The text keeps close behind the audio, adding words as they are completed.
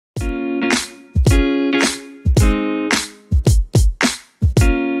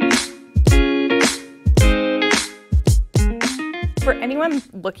anyone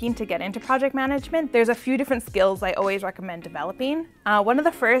looking to get into project management, there's a few different skills I always recommend developing. One of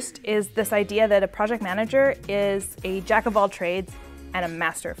the first is this idea that a project manager is a jack of all trades and a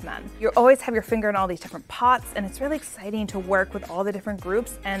master of none. You always have your finger in all these different pots, and it's really exciting to work with all the different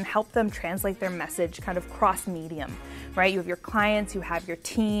groups and help them translate their message kind of cross-medium, right? You have your clients, you have your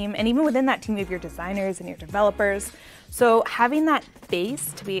team, and even within that team you have your designers and your developers. So having that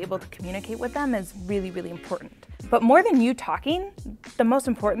base to be able to communicate with them is really, really important. But more than you talking, the most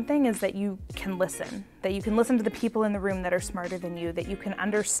important thing is that you can listen. That you can listen to the people in the room that are smarter than you, that you can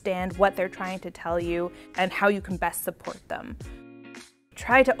understand what they're trying to tell you and how you can best support them.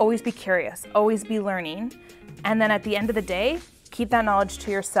 Try to always be curious, always be learning, and then at the end of the day, keep that knowledge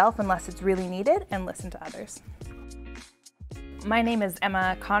to yourself unless it's really needed and listen to others. My name is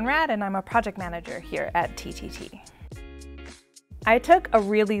Emma Konrad and I'm a project manager here at TTT. I took a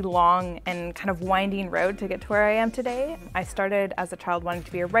really long and kind of winding road to get to where I am today. I started as a child wanting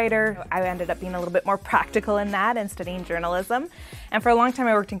to be a writer. I ended up being a little bit more practical in that and studying journalism. And for a long time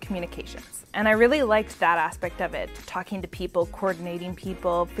I worked in communications. And I really liked that aspect of it, talking to people, coordinating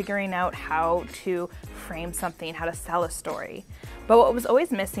people, figuring out how to frame something, how to sell a story. But what was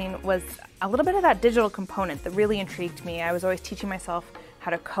always missing was a little bit of that digital component that really intrigued me. I was always teaching myself how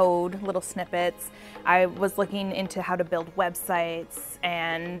to code little snippets. I was looking into how to build websites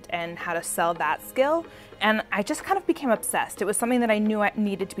and how to sell that skill. And I just kind of became obsessed. It was something that I knew I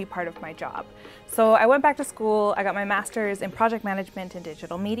needed to be part of my job. So I went back to school, I got my master's in project management and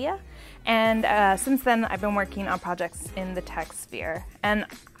digital media. And since then I've been working on projects in the tech sphere. And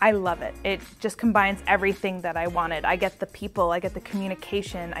I love it. It just combines everything that I wanted. I get the people, I get the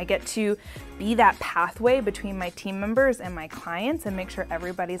communication, I get to be that pathway between my team members and my clients and make sure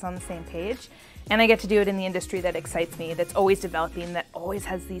everybody's on the same page. And I get to do it in the industry that excites me, that's always developing, that always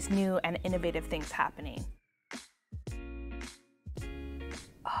has these new and innovative things happening.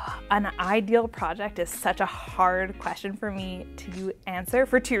 An ideal project is such a hard question for me to answer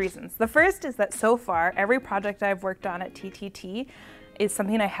for two reasons. The first is that so far, every project I've worked on at TTT is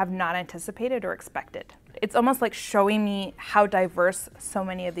something I have not anticipated or expected. It's almost like showing me how diverse so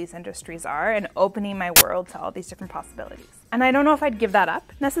many of these industries are and opening my world to all these different possibilities. And I don't know if I'd give that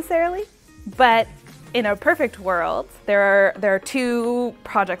up necessarily, but in a perfect world, there are two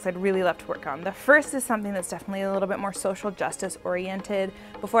projects I'd really love to work on. The first is something that's definitely a little bit more social justice oriented.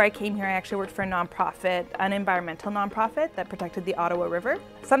 Before I came here, I actually worked for a nonprofit, an environmental nonprofit that protected the Ottawa River.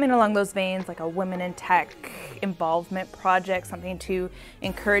 Something along those veins, like a women in tech involvement project, something to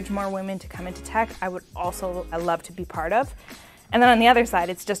encourage more women to come into tech, I love to be part of. And then on the other side,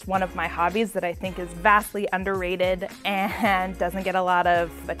 it's just one of my hobbies that I think is vastly underrated and doesn't get a lot of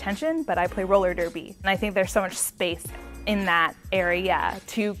attention, but I play roller derby. And I think there's so much space in that area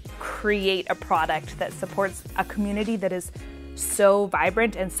to create a product that supports a community that is so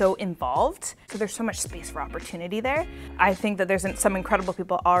vibrant and so involved. So there's so much space for opportunity there. I think that there's some incredible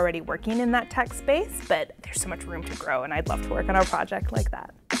people already working in that tech space, but there's so much room to grow, and I'd love to work on a project like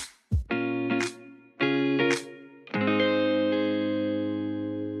that.